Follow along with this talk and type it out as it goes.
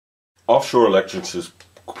Offshore electrics has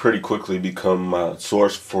pretty quickly become my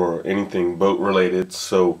source for anything boat related,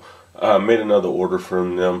 so I made another order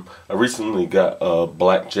from them. I recently got a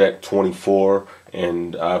Blackjack 24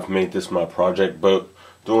 and I've made this my project boat,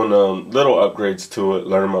 doing little upgrades to it,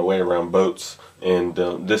 learning my way around boats, and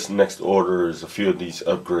this next order is a few of these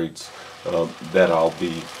upgrades that I'll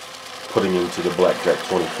be putting into the Blackjack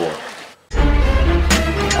 24.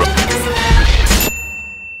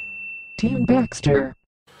 Team Baxter.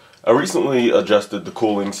 I recently adjusted the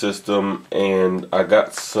cooling system and I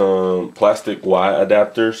got some plastic Y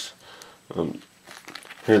adapters.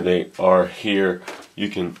 Here they are here. You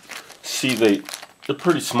can see they're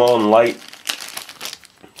pretty small and light.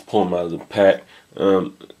 Pull them out of the pack.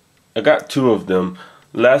 I got two of them.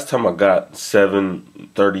 Last time I got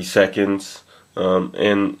 7/30 seconds,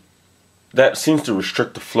 and that seems to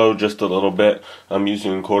restrict the flow just a little bit. I'm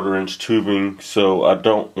using 1/4-inch tubing, so I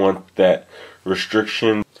don't want that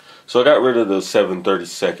restriction. So I got rid of those 7/30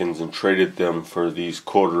 seconds and traded them for these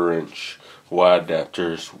 1/4-inch Y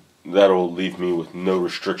adapters. That'll leave me with no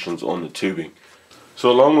restrictions on the tubing. So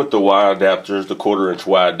along with the Y adapters, the 1/4-inch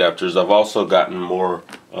Y adapters, I've also gotten more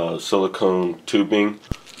silicone tubing.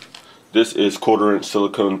 This is 1/4-inch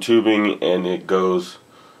silicone tubing, and it goes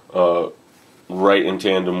right in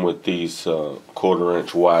tandem with these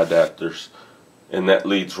 1/4-inch Y adapters, and that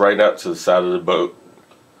leads right out to the side of the boat.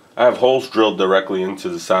 I have holes drilled directly into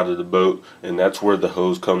the side of the boat, and that's where the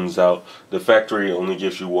hose comes out. The factory only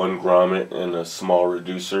gives you one grommet and a small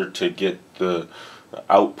reducer to get the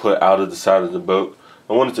output out of the side of the boat.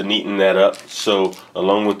 I wanted to neaten that up, so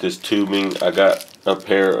along with this tubing, I got a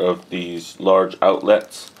pair of these large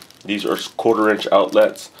outlets. These are 1/4-inch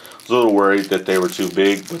outlets. I was a little worried that they were too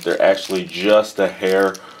big, but they're actually just a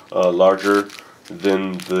hair larger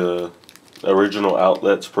than the original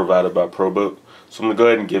outlets provided by ProBoat. So I'm going to go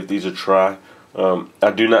ahead and give these a try.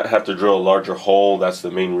 I do not have to drill a larger hole. That's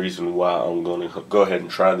the main reason why I'm going to go ahead and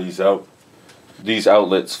try these out. These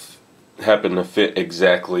outlets happen to fit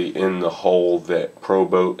exactly in the hole that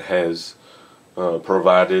ProBoat has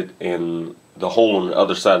provided, and the hole on the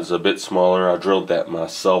other side is a bit smaller. I drilled that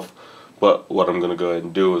myself, but what I'm going to go ahead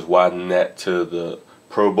and do is widen that to the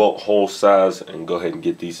ProBoat hole size and go ahead and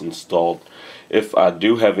get these installed. If I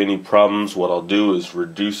do have any problems, what I'll do is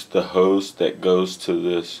reduce the hose that goes to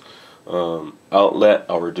this outlet.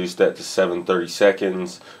 I'll reduce that to 7/30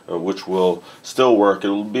 seconds, which will still work.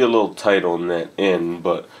 It'll be a little tight on that end,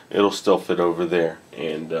 but it'll still fit over there,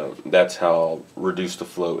 and that's how I'll reduce the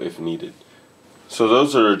flow if needed. So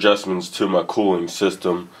those are adjustments to my cooling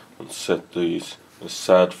system. Let's set these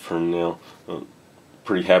aside for now.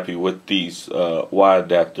 Pretty happy with these Y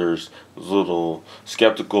adapters. I was a little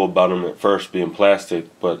skeptical about them at first being plastic,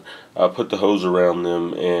 but I put the hose around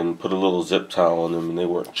them and put a little zip tie on them, and they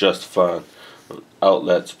work just fine.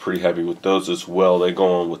 Outlets, pretty happy with those as well. They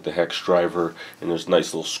go on with the hex driver, and there's a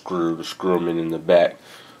nice little screw to screw them in the back.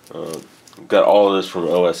 Got all of this from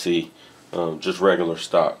OSE, just regular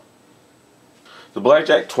stock. The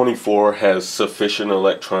Blackjack 24 has sufficient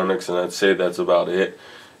electronics, and I'd say that's about it.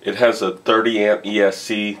 It has a 30 amp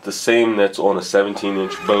ESC, the same that's on a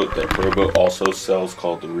 17-inch boat that ProBoat also sells,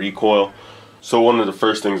 called the Recoil. So one of the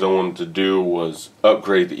first things I wanted to do was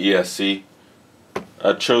upgrade the ESC.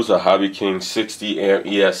 I chose a Hobby King 60 amp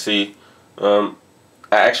ESC. I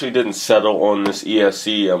actually didn't settle on this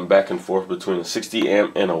ESC. I'm back and forth between a 60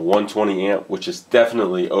 amp and a 120 amp, which is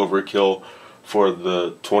definitely overkill for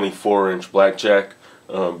the 24-inch Blackjack.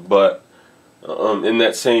 But in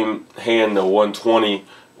that same hand, the 120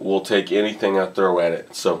 will take anything I throw at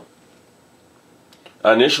it. So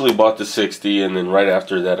I initially bought the 60, and then right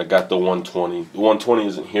after that I got the 120. The 120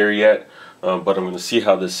 isn't here yet, but I'm going to see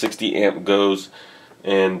how this 60 amp goes,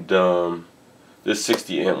 and this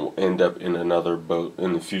 60 amp will end up in another boat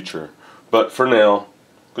in the future. But for now,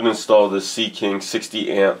 I'm going to install this Sea King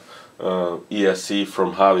 60 amp ESC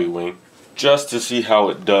from Hobby Wing just to see how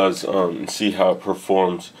it does and see how it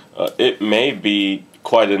performs. It may be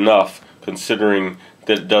quite enough, considering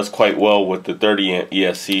that it does quite well with the 30 amp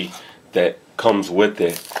ESC that comes with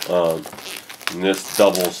it. And this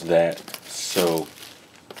doubles that. So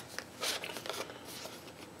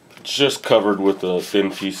it's just covered with a thin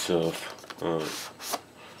piece of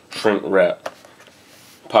shrink wrap.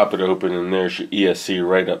 Pop it open, and there's your ESC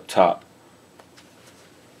right up top.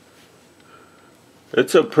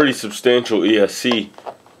 It's a pretty substantial ESC.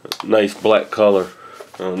 Nice black color.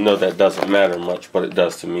 No, that doesn't matter much, but it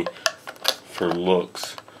does to me for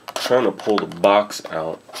looks. I'm trying to pull the box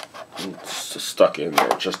out. It's stuck in there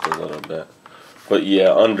just a little bit. But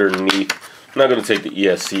yeah, underneath. I'm not going to take the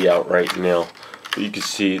ESC out right now. But you can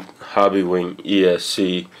see Hobby Wing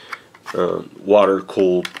ESC water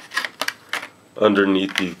cooled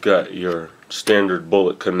Underneath you've got your standard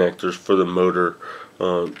bullet connectors for the motor,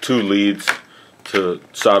 2 leads to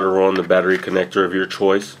solder on the battery connector of your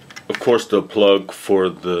choice. Of course, the plug for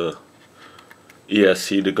the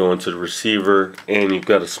ESC to go into the receiver, and you've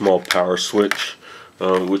got a small power switch,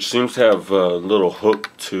 which seems to have a little hook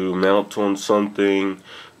to mount on something,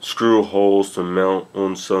 screw holes to mount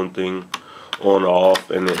on something, on off,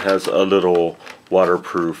 and it has a little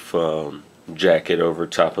waterproof jacket over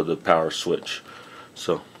top of the power switch.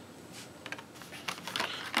 So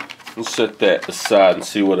let's set that aside and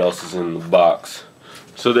see what else is in the box.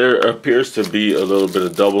 So there appears to be a little bit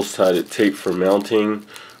of double-sided tape for mounting,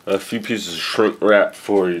 a few pieces of shrink wrap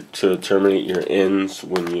to terminate your ends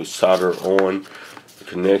when you solder on the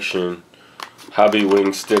connection, hobby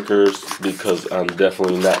wing stickers, because I'm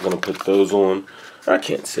definitely not going to put those on. I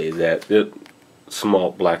can't say that. The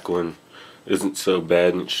small black one isn't so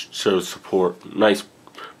bad and it shows support. Nice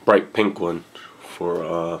bright pink one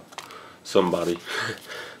for somebody.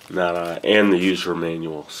 Not and the user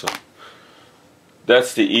manual. So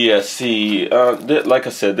that's the ESC. Like I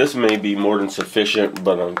said, this may be more than sufficient,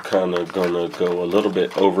 but I'm kind of gonna go a little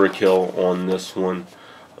bit overkill on this one.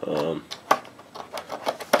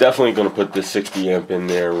 Definitely gonna put this 60 amp in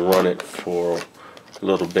there and run it for a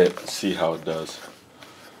little bit and see how it does.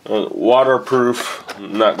 Waterproof.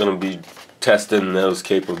 I'm not gonna be testing those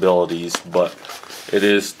capabilities, but it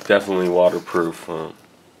is definitely waterproof.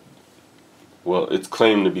 Well, it's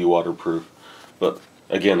claimed to be waterproof, but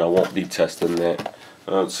again, I won't be testing that.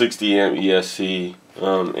 60 amp ESC,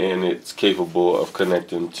 and it's capable of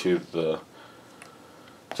connecting to the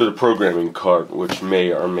programming card, which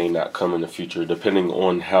may or may not come in the future, depending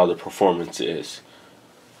on how the performance is.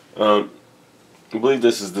 I believe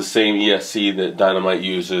this is the same ESC that Dynamite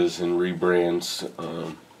uses and rebrands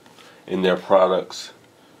in their products.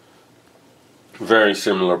 Very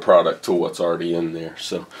similar product to what's already in there.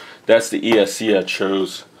 So that's the ESC I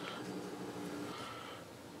chose.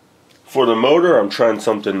 For the motor, I'm trying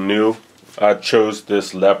something new. I chose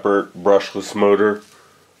this Leopard brushless motor.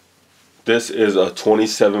 This is a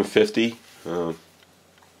 2750.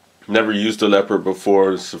 Never used a Leopard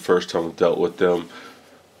before. This is the first time I've dealt with them.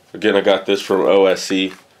 Again, I got this from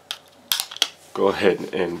OSC. Go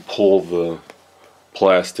ahead and pull the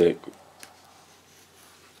plastic.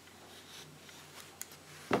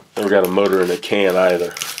 Never got a motor in a can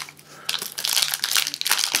either.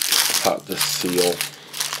 Pop this seal.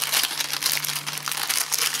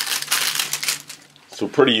 So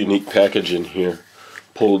pretty unique package in here.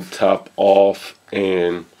 Pulled top off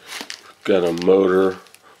and got a motor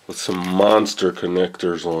with some monster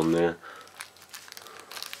connectors on there.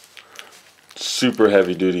 Super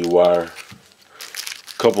heavy duty wire.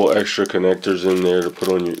 Couple extra connectors in there to put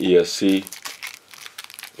on your ESC.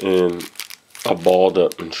 And a balled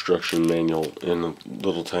up instruction manual in a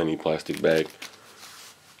little tiny plastic bag.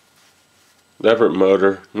 Leopard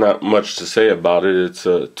motor, not much to say about it. It's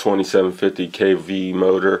a 2750 kV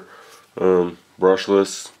motor,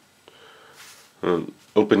 brushless,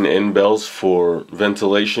 open end bells for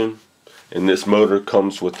ventilation, and this motor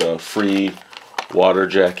comes with a free water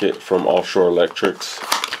jacket from Offshore Electrics.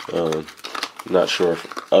 Not sure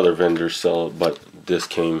if other vendors sell it, but this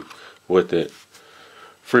came with it.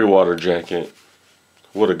 Free water jacket.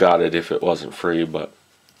 Would have got it if it wasn't free, but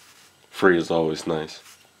free is always nice.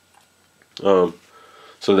 So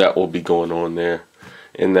that will be going on there,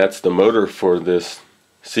 and that's the motor for this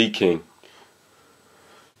Sea King.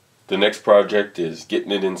 The next project is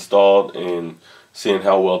getting it installed and seeing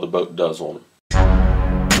how well the boat does on it.